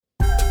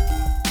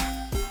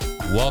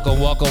Welcome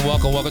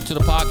to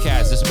the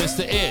podcast. It's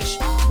Mr. Ish.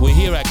 We're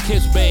here at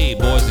Kiss Bay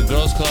Boys and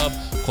Girls Club,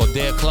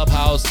 Cordair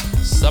Clubhouse,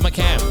 Summer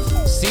Camp,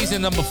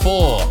 season number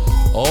 4.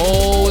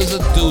 Oh, it's a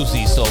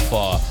doozy so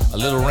far. A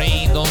little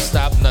rain don't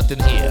stop nothing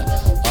here.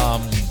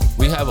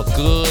 We have a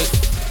good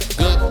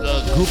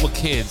group of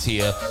kids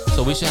here,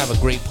 so we should have a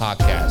great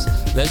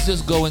podcast. Let's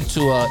just go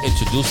into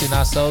introducing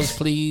ourselves,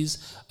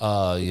 please.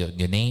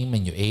 Your name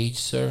and your age,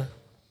 sir.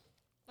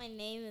 My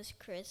name is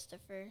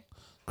Christopher.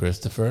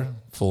 Christopher,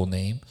 full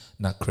name,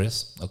 not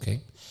Chris. Okay.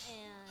 And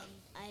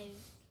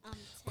I'm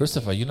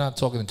Christopher, you're not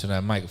talking into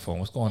that microphone.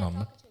 What's going on,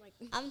 man?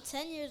 I'm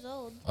 10 years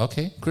old.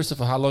 Okay.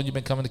 Christopher, how long you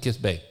been coming to Kiss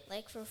Bay?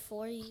 Like for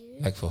 4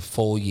 years. Like for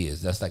 4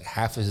 years. That's like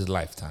half of his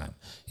lifetime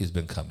he's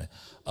been coming.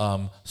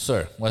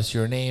 Sir, what's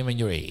your name and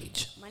your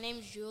age? My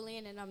name's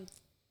Julian, and I'm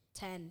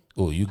 10.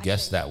 Oh, you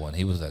guessed that one.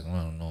 He was like,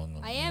 no.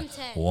 I am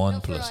 10. 1 No,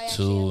 plus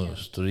 2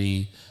 is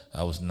 3.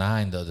 I was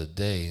 9 the other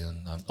day,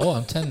 and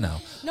I'm 10 now.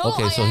 No,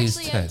 okay, so he's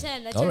actually 10. am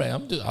 10. That's All right.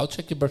 right, I'll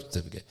check your birth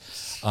certificate.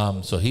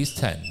 So he's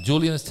 10.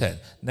 Julian is 10.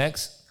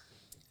 Next,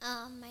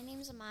 My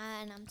name's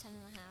Amaya, and I'm 10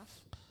 and a half.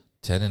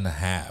 10 and a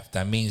half.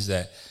 That means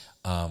that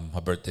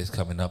her birthday's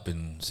coming up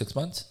in 6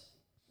 months.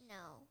 No.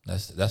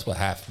 That's what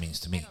half means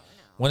to me. I don't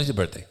know. When is your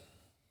birthday?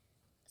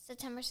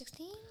 September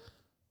 16th?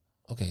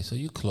 Okay, so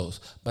you close,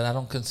 but I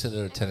don't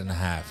consider it 10 and a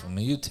half. I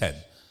mean, you're 10.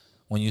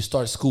 When you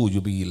start school,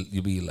 you'll be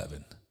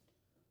 11,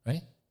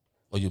 right?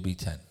 Or you'll be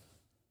 10.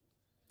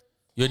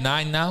 You're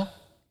 9 now?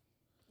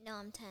 No,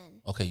 I'm 10.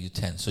 Okay, you're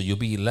 10. So you'll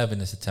be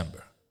 11 in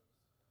September.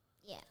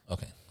 Yeah.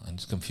 Okay, I'm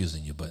just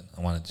confusing you, but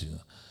I wanted to.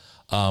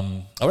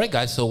 All right,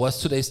 guys, so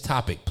what's today's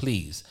topic?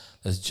 Please,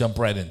 let's jump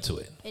right into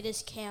it. It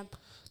is camp.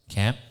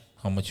 Camp,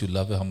 how much you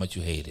love it, how much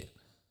you hate it.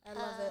 I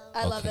love it.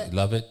 I love it.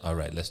 Love it? All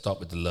right, let's start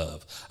with the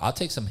love. I'll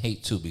take some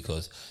hate too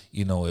because,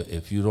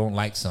 if you don't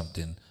like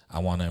something, I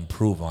want to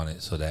improve on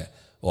it so that,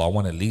 or I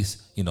want to at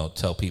least,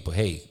 tell people,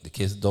 hey, the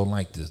kids don't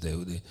like this.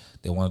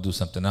 They want to do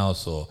something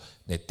else, or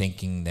they're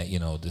thinking that,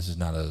 this is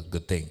not a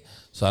good thing.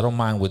 So I don't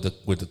mind with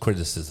the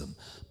criticism.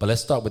 But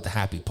let's start with the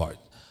happy part.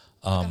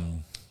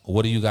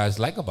 What do you guys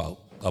like about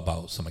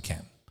summer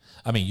camp?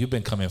 I mean, you've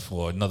been coming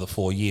for another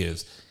 4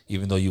 years,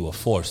 even though you were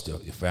forced. Your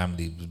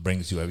family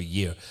brings you every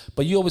year.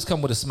 But you always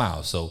come with a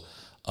smile. So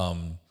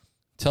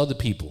tell the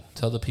people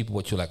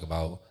what you like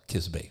about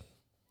Kiss Bay.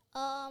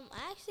 I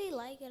actually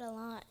like it a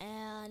lot,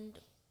 and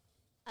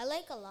I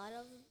like a lot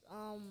of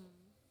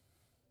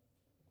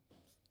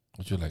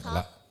What you like a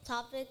lot?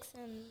 topics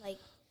and like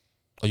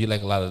Oh, you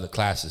like a lot of the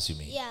classes, you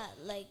mean? yeah,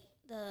 like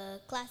the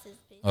classes.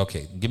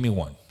 Okay, give me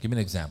one. Give me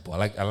an example. I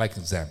like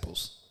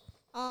examples.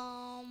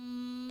 I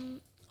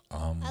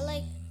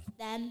like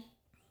them.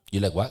 You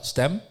like what?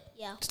 STEM?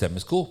 Yeah. STEM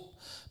is cool.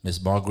 Miss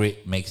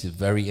Margaret makes it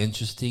very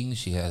interesting.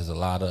 She has a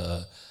lot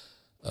of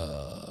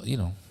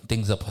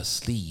things up her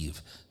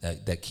sleeve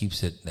that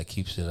keeps it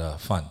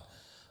fun.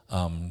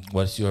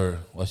 What's your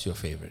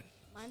favorite?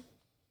 Mine?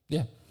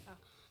 Yeah.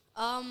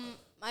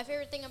 My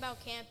favorite thing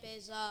about camp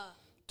is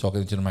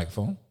Talking into the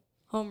microphone.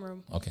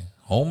 homeroom. Okay.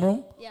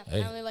 Homeroom? Yeah,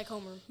 Hey. I really like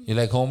homeroom. You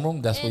like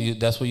homeroom? That's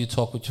And- where you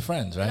talk with your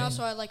friends, right? And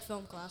also, I like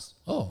film class.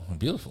 Oh,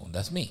 beautiful.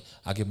 That's me.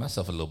 I'll give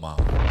myself a little bomb.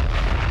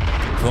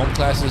 Film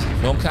class is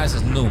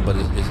new, but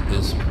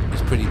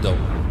it's pretty dope.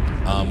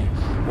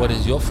 What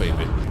is your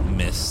favorite,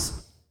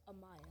 Miss?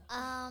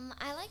 Amaya.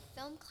 I like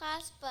film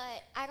class,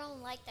 but I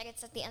don't like that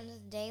it's at the end of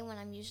the day when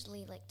I'm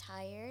usually like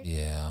tired.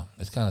 Yeah,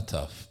 it's kind of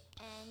tough.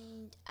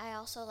 And I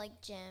also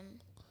like gym.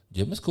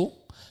 Gym is cool.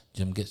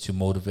 Gym gets you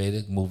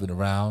motivated, moving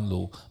around,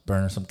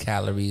 burning some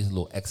calories, a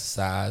little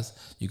exercise.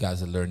 You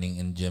guys are learning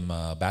in gym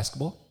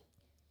basketball,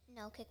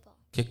 No, kickball.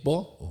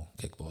 kickball. Oh,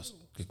 kickball's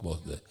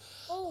good.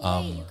 Oh,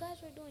 wait, you guys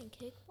were doing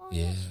kickball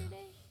yeah.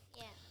 yesterday?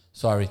 Yeah.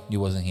 Sorry, you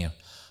wasn't here.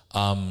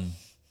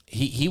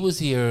 He was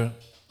here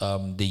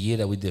the year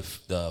that we did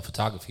the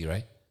photography,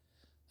 right?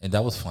 And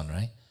that was fun,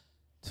 right?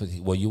 So,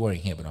 well, you weren't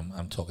here, but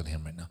I'm talking to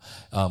him right now.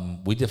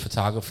 We did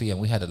photography, and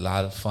we had a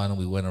lot of fun.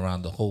 We went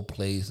around the whole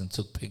place and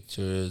took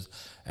pictures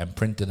and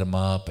printed them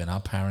up, and our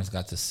parents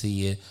got to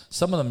see it.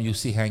 Some of them you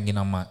see hanging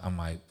on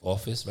my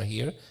office right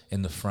here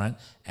in the front,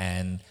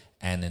 and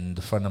in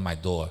the front of my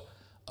door.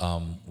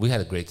 We had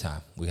a great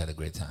time.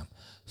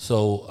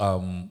 So,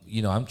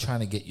 I'm trying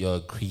to get your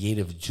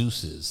creative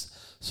juices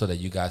so that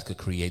you guys could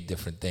create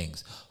different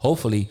things.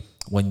 Hopefully,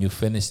 when you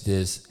finish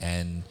this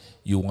and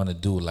you want to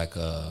do like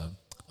a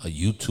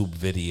YouTube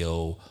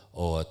video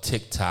or a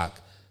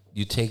TikTok,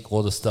 you take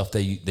all the stuff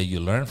that you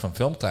learn from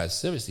film class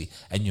seriously,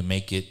 and you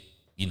make it,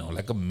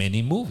 like a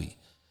mini movie.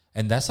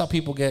 And that's how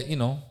people get,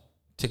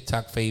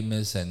 TikTok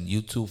famous and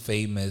YouTube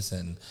famous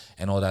and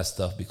all that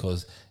stuff,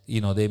 because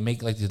they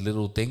make like these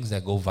little things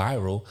that go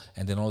viral,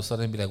 and then all of a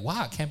sudden be like,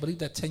 wow, I can't believe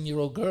that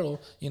 10-year-old girl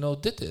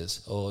did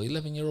this, or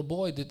 11-year-old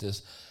boy did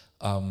this.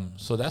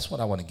 So that's what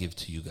I want to give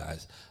to you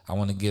guys. I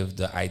want to give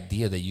the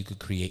idea that you could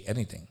create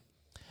anything,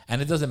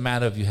 and it doesn't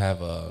matter if you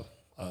have a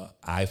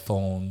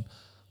iPhone,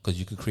 because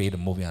you could create a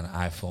movie on an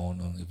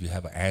iPhone, or if you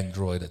have an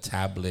Android, a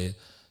tablet,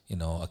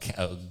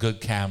 a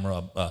good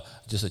camera,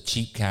 just a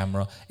cheap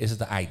camera. It's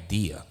the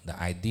idea. The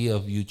idea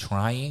of you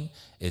trying,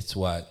 it's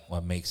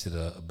what makes it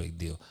a big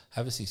deal.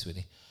 Have a seat,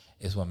 sweetie.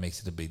 It's what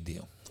makes it a big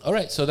deal. All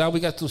right, so now we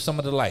got through some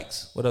of the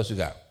likes. What else you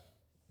got?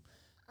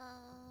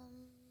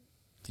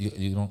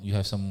 You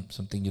have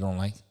something you don't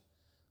like?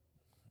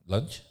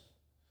 Lunch,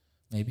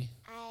 maybe.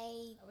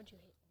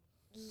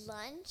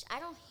 Lunch. I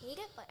don't hate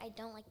it, but I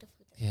don't like the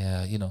food.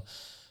 Yeah,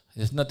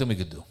 there's nothing we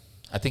could do.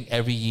 I think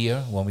every year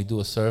when we do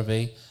a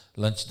survey,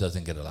 lunch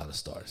doesn't get a lot of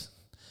stars.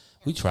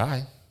 We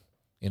try.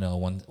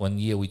 One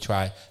year we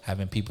try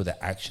having people that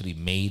actually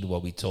made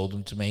what we told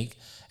them to make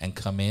and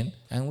come in,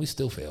 and we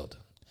still failed.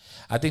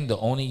 I think the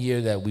only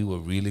year that we were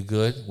really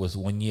good was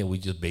one year we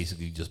just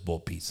basically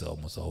bought pizza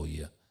almost the whole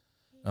year.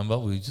 Remember,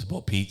 we just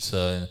bought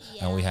pizza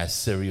and we had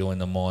cereal in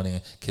the morning.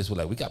 Kids were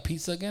like, "We got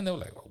pizza again?" They were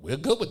like, well, "We're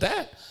good with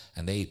that."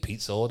 And they ate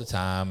pizza all the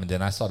time. And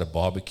then I started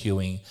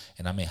barbecuing,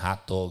 and I made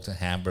hot dogs and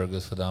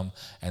hamburgers for them.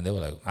 And they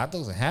were like, "Hot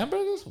dogs and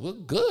hamburgers? We're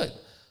good."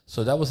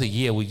 So that was a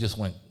year we just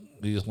went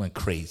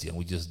crazy, and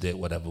we just did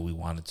whatever we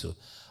wanted to.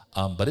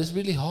 But it's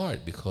really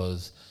hard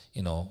because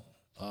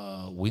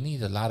we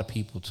need a lot of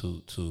people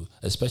to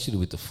especially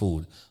with the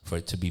food, for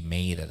it to be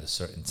made at a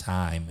certain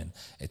time, and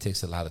it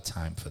takes a lot of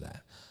time for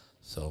that.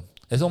 So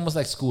it's almost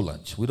like school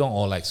lunch. We don't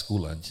all like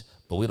school lunch,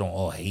 but we don't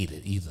all hate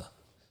it either.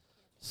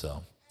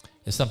 So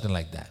it's something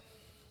like that.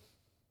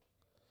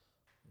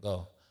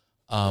 Go.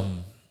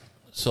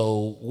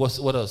 So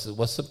what else?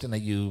 What's something that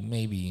you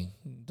maybe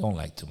don't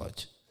like too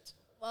much?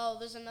 Well,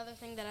 there's another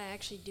thing that I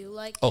actually do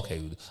like.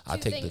 Okay, I'll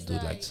Two take the things dude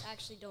that likes. I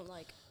actually don't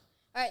like.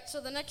 All right,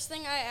 so the next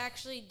thing I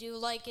actually do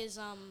like is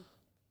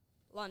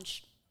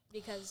lunch,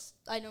 because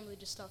I normally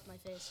just stuff my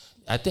face.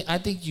 I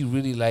think you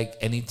really like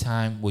any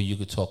time where you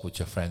could talk with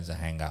your friends and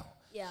hang out.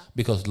 Yeah.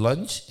 Because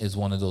lunch is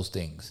one of those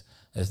things.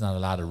 There's not a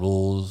lot of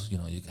rules.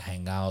 You can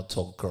hang out,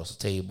 talk across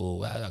the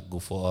table,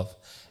 goof off.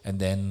 And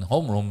then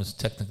homeroom is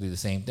technically the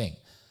same thing.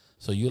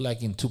 So you're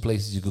like in two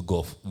places you could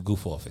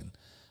goof off in.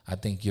 I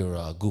think you're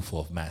a goof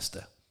off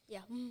master. Yeah.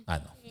 I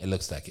know. It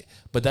looks like it.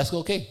 But that's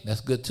okay.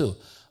 That's good too.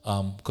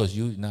 Because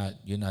you're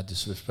not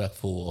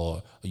disrespectful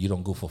or you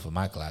don't goof off in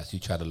my class. You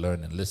try to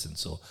learn and listen.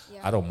 So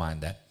I don't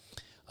mind that.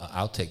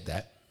 I'll take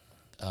that.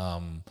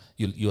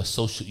 You're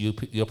social.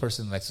 You're a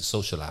person that likes to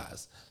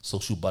socialize.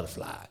 Social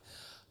butterfly.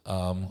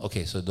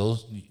 Okay, so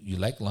those you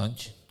like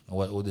lunch.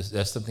 What is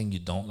that's something you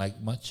don't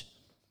like much?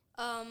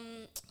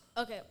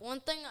 Okay, one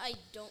thing I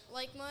don't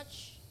like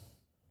much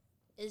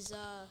is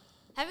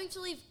having to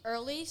leave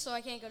early so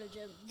I can't go to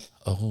gym.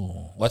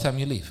 Oh, what time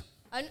you leave?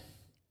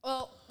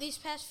 Well, these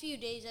past few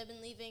days I've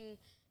been leaving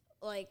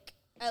like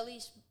at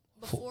least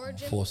before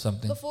gym. For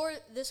something? Before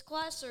this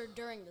class or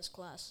during this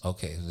class.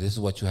 Okay, this is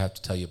what you have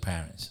to tell your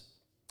parents.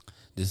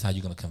 This is how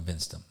you're gonna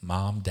convince them.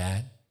 Mom,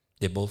 dad,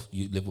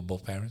 you live with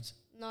both parents?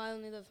 No, I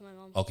only live with my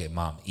mom. Okay,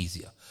 mom,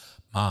 easier.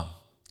 Mom,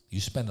 you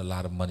spend a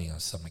lot of money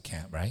on summer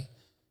camp, right?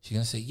 She's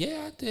going to say,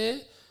 yeah, I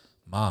did.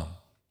 Mom,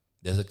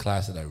 there's a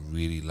class that I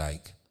really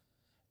like.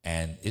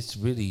 And it's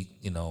really,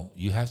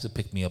 you have to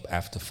pick me up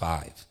after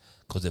 5.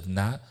 Because if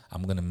not,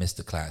 I'm going to miss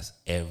the class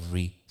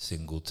every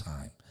single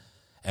time.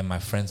 And my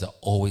friends are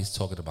always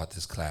talking about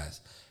this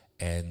class.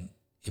 And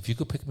if you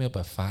could pick me up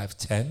at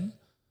 5:10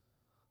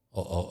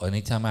 or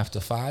anytime after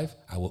 5,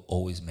 I will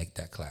always make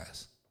that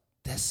class.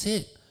 That's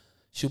it.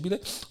 She'll be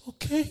like,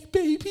 okay,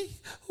 baby,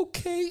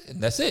 okay.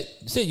 And that's it.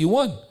 That's it. You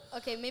won.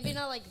 Okay, maybe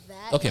not like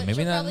that. Okay, but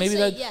maybe she'll not. probably Maybe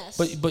say that.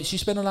 yes. But she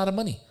spent a lot of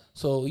money.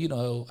 So,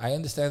 I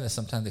understand that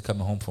sometimes they're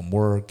coming home from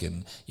work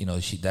and,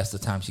 that's the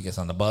time she gets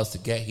on the bus to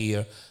get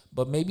here.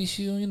 But maybe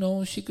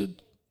she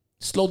could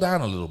slow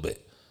down a little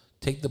bit.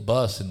 Take the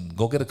bus and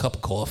go get a cup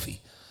of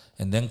coffee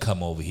and then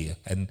come over here.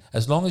 And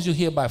as long as you're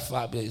here by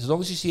 5, as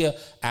long as she's here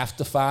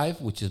after 5,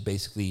 which is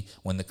basically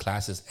when the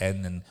classes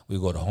end and we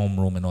go to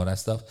homeroom and all that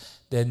stuff,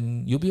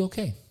 then you'll be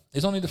okay.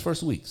 It's only the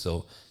first week.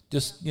 So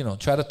just,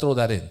 try to throw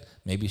that in.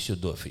 Maybe she'll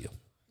do it for you.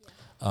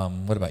 Yeah.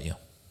 What about you?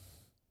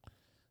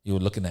 You were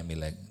looking at me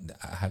like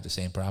I have the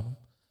same problem?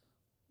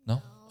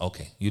 No?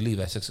 Okay. You leave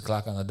at 6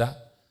 o'clock on the dot?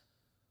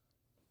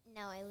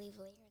 No, I leave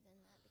later than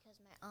that because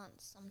my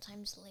aunt's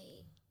sometimes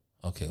late.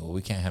 Okay, well,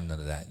 we can't have none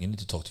of that. You need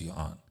to talk to your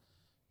aunt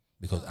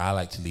because I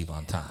like to leave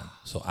on time.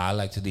 So I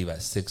like to leave at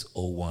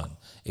 6:01.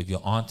 If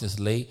your aunt is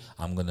late,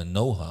 I'm going to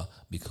know her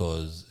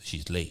because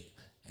she's late.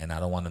 And I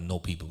don't want to know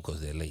people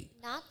because they're late.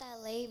 Not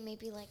that late,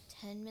 maybe like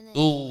 10 minutes.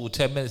 Ooh,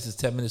 10 minutes is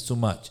 10 minutes too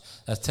much.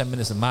 That's 10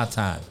 minutes of my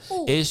time.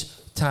 Ooh. Ish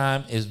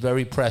time is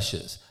very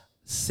precious.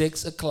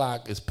 6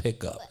 o'clock is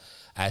pickup.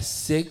 At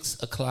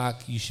 6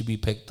 o'clock, you should be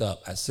picked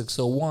up. At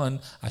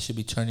 6:01, I should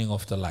be turning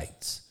off the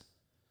lights.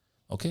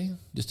 Okay?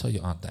 Just tell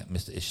your aunt that.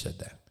 Mr. Ish said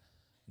that.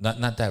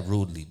 Not that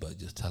rudely, but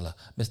just tell her,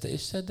 Mr.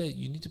 Ish said that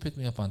you need to pick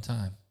me up on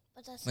time.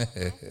 But that's not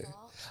my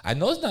fault. I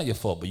know it's not your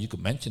fault, but you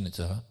could mention it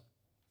to her.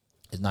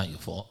 It's not your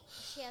fault.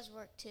 She has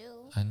work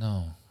too. I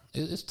know.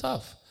 It's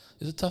tough.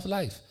 It's a tough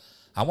life.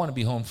 I want to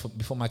be home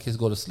before my kids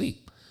go to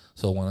sleep.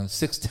 So when it's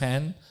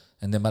 6:10,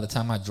 and then by the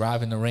time I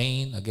drive in the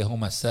rain, I get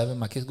home at 7,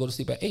 my kids go to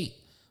sleep at 8.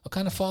 What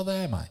kind of father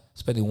am I?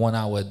 Spending 1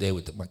 hour a day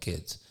with my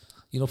kids.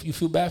 You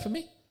feel bad for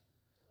me?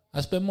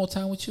 I spend more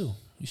time with you.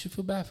 You should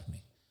feel bad for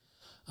me.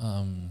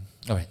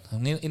 All right,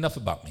 enough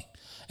about me.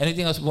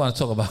 Anything else we want to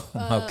talk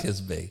about Kiss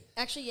Bay?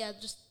 Actually, yeah,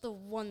 just the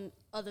one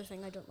other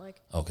thing I don't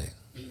like. Okay.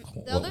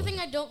 The other thing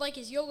I don't like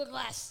is yoga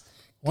class.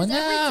 Why 'Cause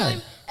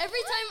not? Every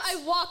time I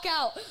walk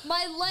out,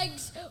 my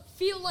legs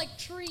feel like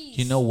trees.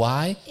 You know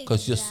why?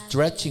 Because you're Exactly.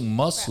 stretching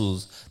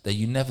muscles that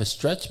you never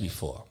stretched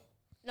before.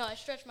 No, I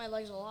stretch my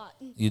legs a lot.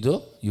 You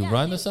do? You Yeah, I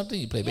run do. or something?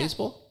 You play Yeah,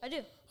 baseball? I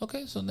do.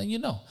 Okay, so then you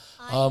know.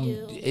 I do.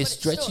 It's But it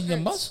still stretching your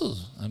hurts.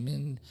 muscles. I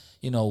mean,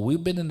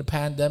 we've been in the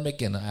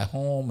pandemic and at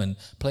home and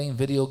playing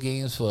video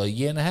games for a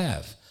year and a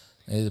half.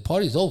 And the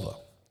party's over.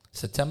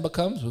 September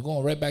comes, we're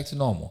going right back to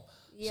normal.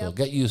 So Yep.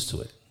 get used to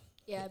it.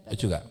 Yeah, I bet.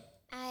 What you got?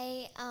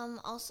 I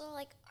also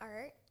like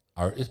art.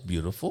 Art is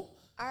beautiful.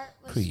 Art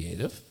was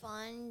Creative.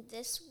 fun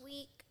this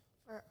week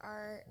for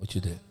art. What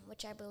you did?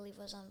 Which I believe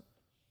was on.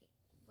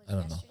 Was I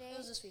don't know. yesterday? It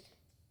was this week.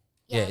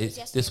 Yeah, it was this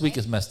yesterday, week right?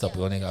 is messed up. Yeah.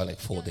 We only got like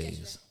 4 Yeah, it was days.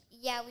 yesterday.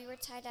 Yeah, we were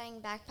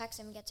tie-dyeing backpacks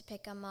and we get to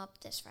pick them up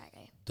this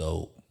Friday.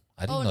 Dope.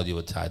 I didn't Oh, know you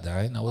were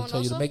tie-dyeing. I would Oh, tell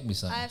and you to also, make me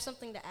something. I have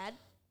something to add.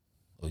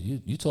 Oh,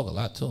 you talk a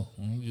lot too.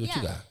 What you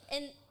got?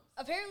 And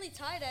apparently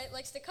tie-dye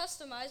likes to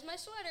customize my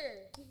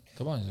sweater.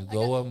 Come on, you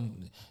go.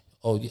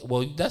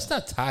 Well, that's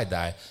not tie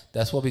dye.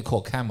 That's what we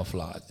call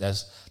camouflage.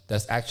 That's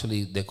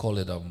actually they call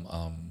it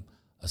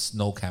a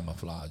snow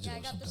camouflage Yeah, or I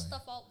got something. this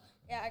stuff all.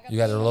 Yeah, I got. You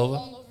got this it stuff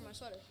all over? my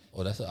sweater.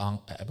 Oh, that's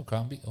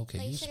Abercrombie. Okay,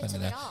 But you you should've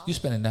spending took that. it off. You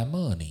spending that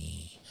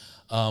money.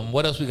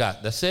 What else we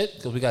got? That's it.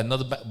 Because we got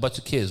another bunch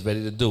of kids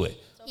ready to do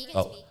it. He can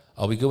Oh, speak.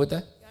 are we good with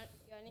that? You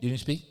got any? You didn't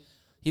speak?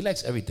 He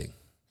likes everything.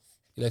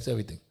 He likes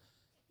everything.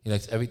 He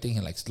likes everything. He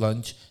likes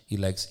lunch. He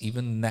likes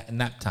even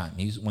nap time.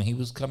 When he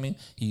was coming,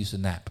 he used to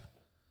nap.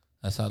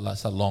 That's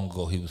how long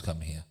ago he was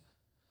coming here.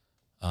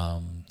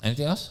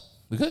 Anything else?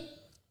 We good?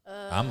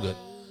 I'm good.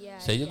 Yeah.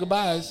 Say your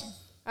goodbyes.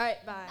 All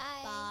right. Bye.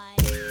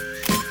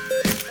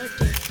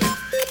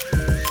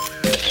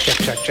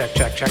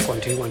 Check.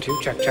 1 2 1 2.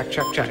 Check.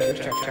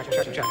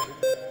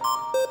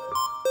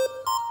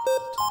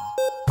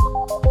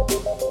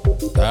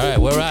 All right,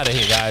 we're out of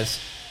here, guys.